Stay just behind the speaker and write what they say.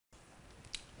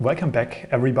Welcome back,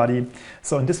 everybody.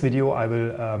 So in this video I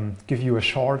will give you a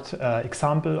short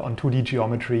example on 2D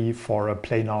geometry for a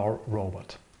planar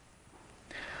robot.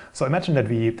 So imagine that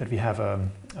we have a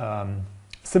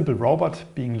simple robot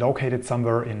being located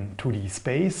somewhere in 2D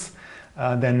space.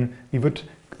 Then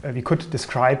we could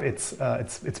describe its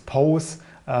pose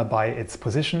by its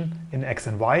position in x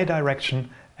and y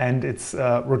direction and its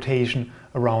rotation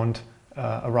around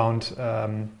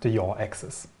the yaw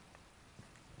axis.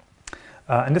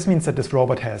 And this means that this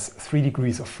robot has 3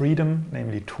 degrees of freedom,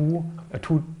 namely a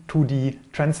 2D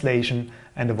translation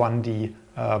and a 1D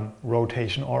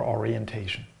rotation or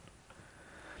orientation.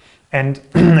 And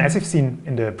as you've seen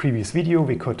in the previous video,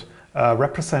 we could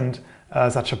represent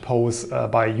such a pose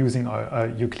by using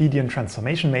a Euclidean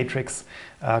transformation matrix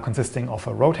consisting of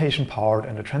a rotation part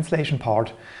and a translation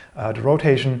part. The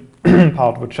rotation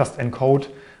part would just encode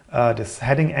this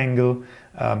heading angle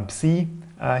psi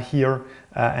here,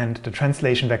 and the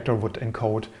translation vector would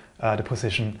encode the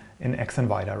position in x and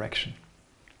y direction.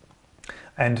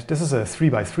 And this is a 3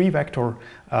 by 3 vector.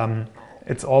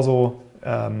 It's also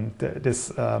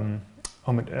this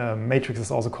matrix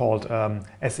is also called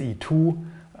SE2,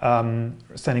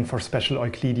 standing for special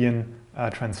Euclidean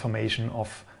transformation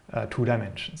of 2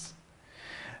 dimensions.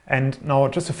 And now,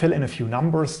 just to fill in a few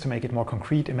numbers to make it more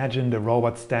concrete, imagine the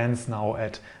robot stands now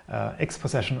at x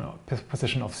position of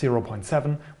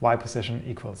 0.7, y position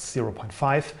equals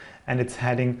 0.5, and it's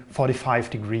heading 45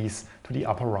 degrees to the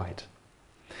upper right.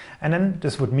 And then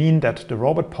this would mean that the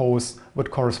robot pose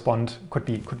would could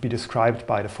be described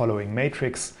by the following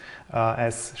matrix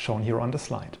as shown here on the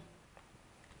slide.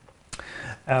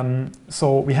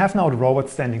 So we have now the robot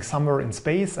standing somewhere in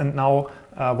space, and now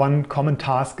one common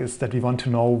task is that we want to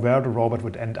know where the robot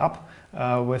would end up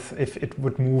if it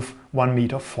would move 1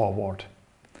 meter forward.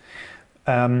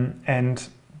 And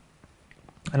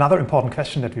another important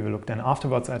question that we will look then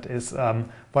afterwards at is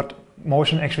what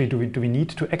motion actually do we need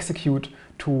to execute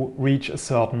to reach a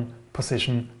certain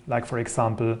position, like for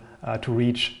example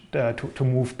to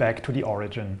move back to the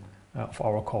origin of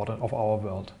our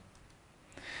world.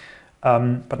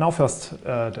 But now first,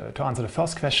 to answer the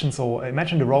first question, so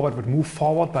imagine the robot would move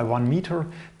forward by 1 meter,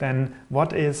 then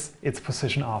what is its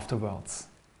position afterwards?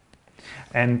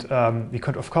 And we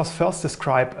could of course first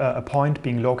describe a point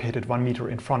being located 1 meter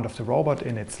in front of the robot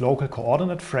in its local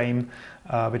coordinate frame,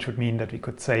 which would mean that we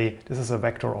could say this is a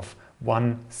vector of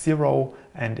 1, 0,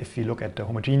 and if we look at the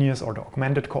homogeneous or the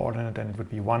augmented coordinate, then it would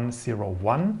be 1, 0,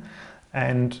 1.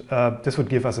 And this would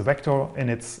give us a vector in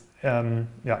its in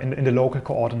the local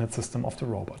coordinate system of the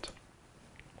robot.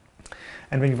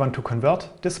 And when we want to convert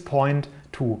this point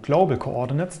to global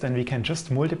coordinates, then we can just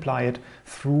multiply it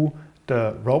through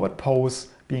the robot pose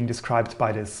being described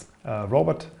by this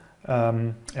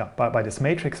by this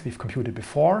matrix we've computed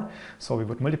before. So we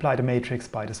would multiply the matrix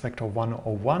by this vector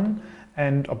 101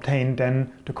 and obtain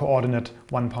then the coordinate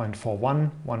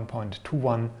 1.41,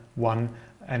 1.21, 1.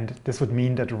 And this would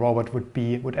mean that the robot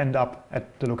would end up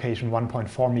at the location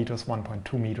 1.4 meters,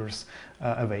 1.2 meters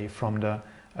away from the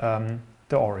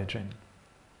origin.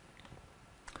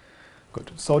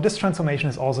 Good. So this transformation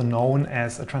is also known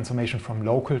as a transformation from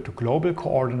local to global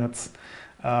coordinates.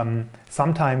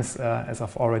 Sometimes, as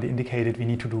I've already indicated, we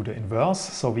need to do the inverse.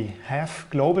 So we have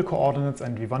global coordinates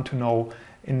and we want to know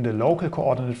in the local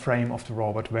coordinate frame of the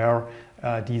robot where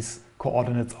these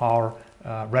coordinates are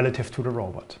relative to the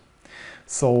robot.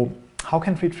 So how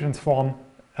can we transform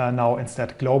now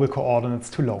instead global coordinates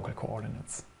to local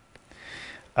coordinates?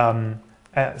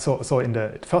 So in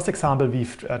the first example,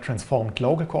 we've transformed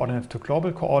local coordinates to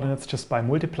global coordinates just by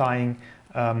multiplying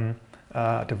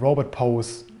the robot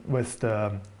pose with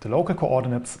the local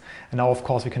coordinates. And now, of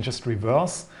course, we can just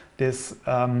reverse this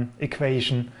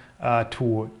equation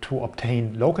to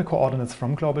obtain local coordinates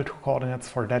from global coordinates.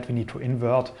 For that, we need to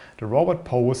invert the robot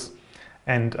pose.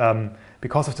 And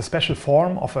because of the special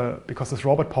form because this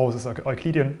robot pose is a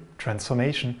Euclidean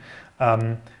transformation,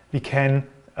 we can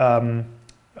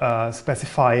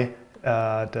specify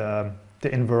the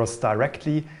inverse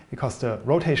directly, because the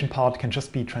rotation part can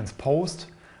just be transposed.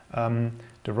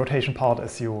 The rotation part,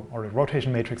 the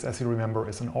rotation matrix, as you remember,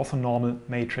 is an orthonormal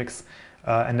matrix,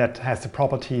 and that has the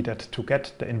property that to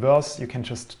get the inverse, you can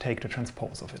just take the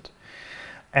transpose of it.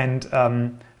 And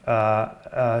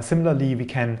similarly, we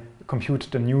can compute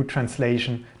the new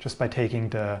translation just by taking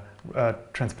the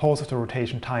transpose of the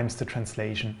rotation times the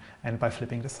translation and by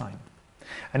flipping the sign.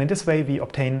 And in this way we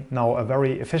obtain now a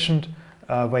very efficient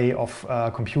way of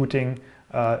computing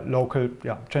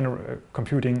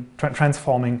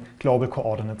transforming global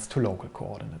coordinates to local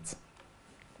coordinates.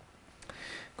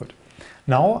 Good.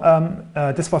 Now,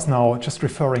 this was now just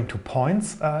referring to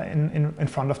points in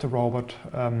front of the robot.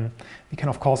 We can,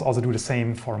 of course, also do the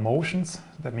same for motions.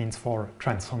 That means for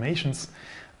transformations.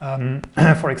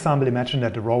 For example, imagine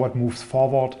that the robot moves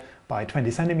forward by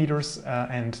 20 centimeters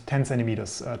and 10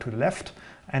 centimeters to the left,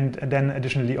 and then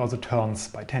additionally also turns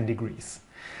by 10 degrees.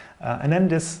 And then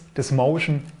this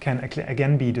motion can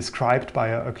again be described by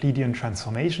a Euclidean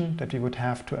transformation that we would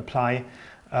have to apply.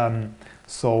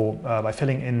 So by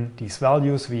filling in these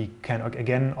values, we can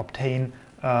again obtain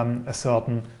a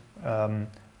certain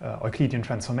Euclidean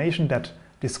transformation that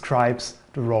describes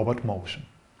the robot motion.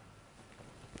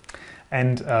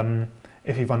 And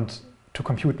if we want to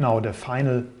compute now the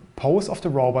final pose of the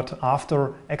robot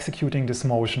after executing this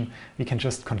motion, we can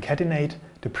just concatenate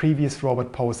the previous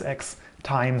robot pose x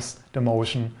times the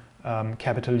motion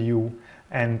capital U,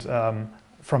 and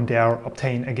from there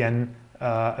obtain again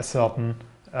a certain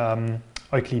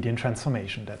Euclidean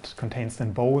transformation that contains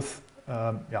then both,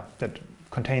 that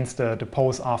contains the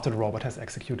pose after the robot has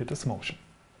executed this motion.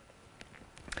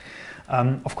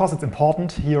 Of course, it's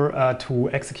important here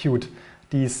to execute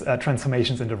these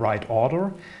transformations in the right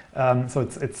order. So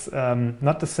it's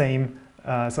not the same,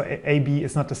 so AB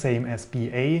is not the same as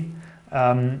BA.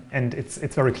 And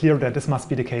it's very clear that this must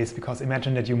be the case, because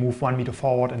imagine that you move 1 meter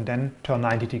forward and then turn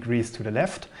 90 degrees to the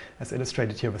left, as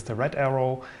illustrated here with the red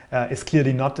arrow, is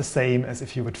clearly not the same as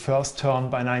if you would first turn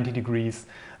by 90 degrees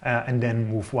and then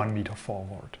move 1 meter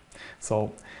forward.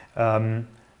 So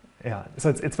so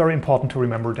it's very important to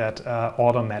remember that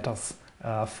order matters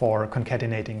for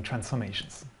concatenating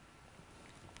transformations.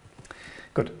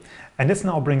 Good. And this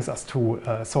now brings us to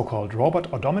so-called robot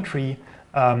odometry,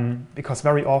 because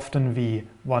very often we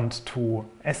want to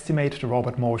estimate the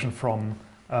robot motion from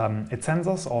its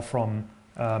sensors or from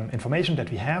information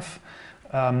that we have.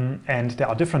 And there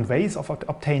are different ways of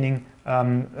obtaining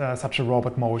such a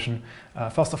robot motion.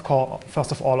 First of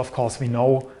all, of course, we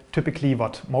know typically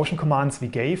what motion commands we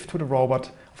gave to the robot.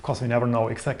 Of course, we never know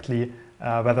exactly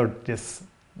whether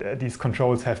these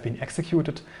controls have been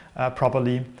executed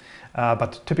properly.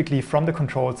 But typically from the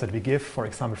controls that we give, for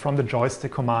example, from the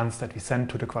joystick commands that we send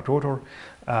to the quadrotor,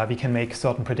 we can make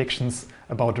certain predictions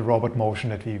about the robot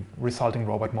motion resulting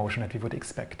robot motion that we would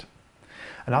expect.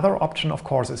 Another option, of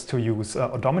course, is to use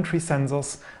odometry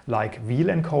sensors like wheel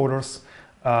encoders.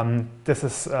 This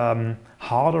is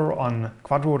harder on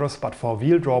quadrotors, but for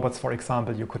wheeled robots, for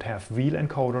example, you could have wheel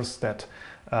encoders that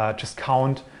just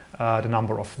count the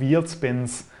number of wheel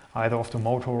spins, either of the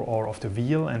motor or of the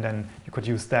wheel, and then you could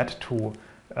use that to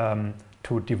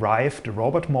derive the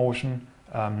robot motion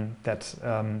that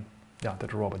the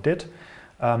robot did.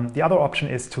 The other option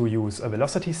is to use a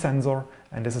velocity sensor,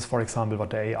 and this is, for example, what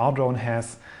the AR drone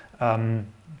has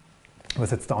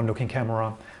with its down-looking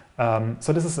camera.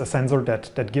 So this is a sensor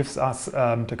that gives us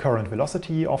the current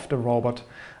velocity of the robot,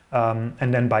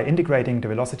 and then by integrating the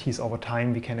velocities over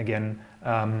time, we can again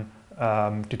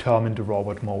determine the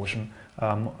robot motion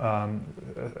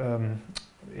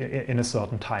in a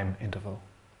certain time interval.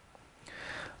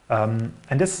 And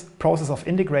this process of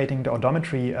integrating the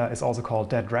odometry is also called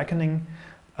dead reckoning.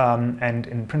 And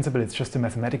in principle, it's just a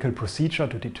mathematical procedure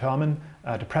to determine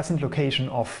the present location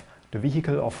of the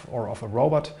vehicle or of a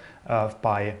robot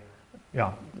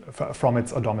from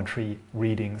its odometry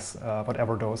readings,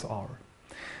 whatever those are.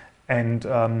 And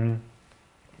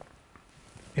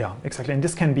exactly. And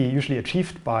this can be usually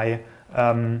achieved by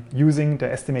using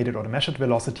the estimated or the measured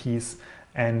velocities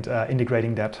and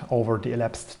integrating that over the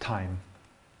elapsed time.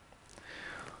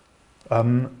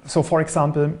 So for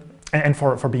example, and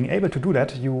for being able to do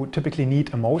that, you typically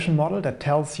need a motion model that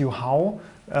tells you how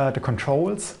the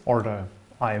controls or the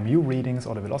IMU readings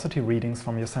or the velocity readings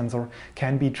from your sensor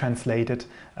can be translated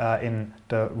in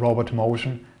the robot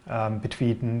motion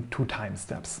between two time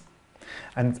steps.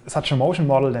 And such a motion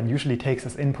model then usually takes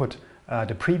as input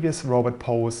the previous robot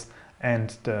pose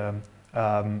and the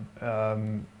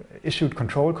issued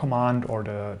control command or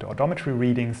the odometry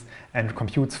readings, and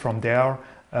computes from there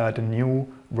the new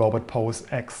robot pose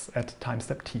x at time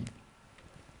step t.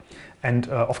 And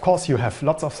of course you have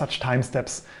lots of such time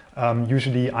steps.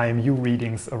 Usually IMU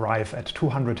readings arrive at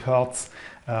 200 Hertz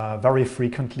very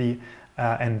frequently,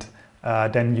 and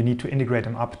then you need to integrate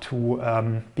them up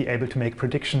to be able to make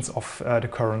predictions of the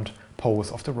current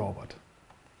pose of the robot.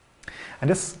 And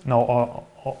this now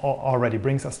already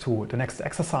brings us to the next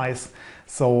exercise.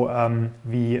 So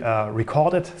we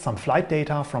recorded some flight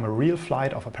data from a real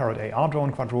flight of a Parrot AR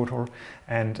drone quadrotor,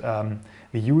 and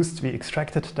we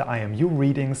extracted the IMU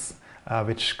readings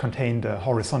which contain the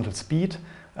horizontal speed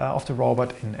of the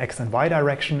robot in x and y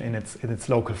direction in its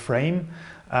local frame,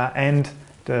 and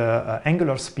the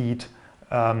angular speed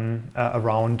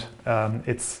around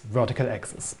its vertical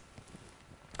axis.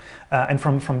 And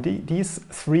from these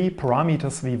three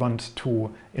parameters, we want to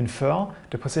infer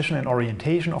the position and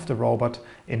orientation of the robot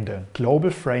in the global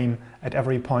frame at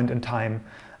every point in time.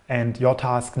 And your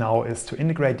task now is to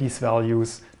integrate these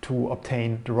values to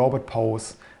obtain the robot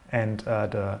pose and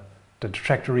the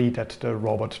trajectory that the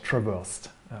robot traversed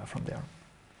from there.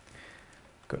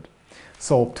 Good.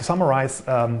 So to summarize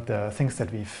the things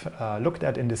that we've looked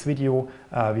at in this video,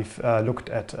 we've looked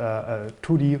at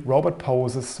 2D robot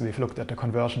poses, we've looked at the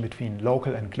conversion between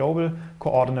local and global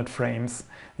coordinate frames,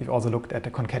 we've also looked at the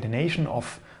concatenation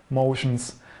of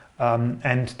motions,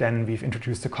 and then we've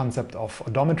introduced the concept of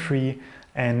odometry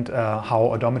and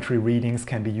how odometry readings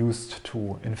can be used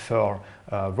to infer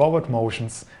robot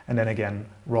motions and then again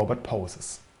robot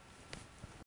poses.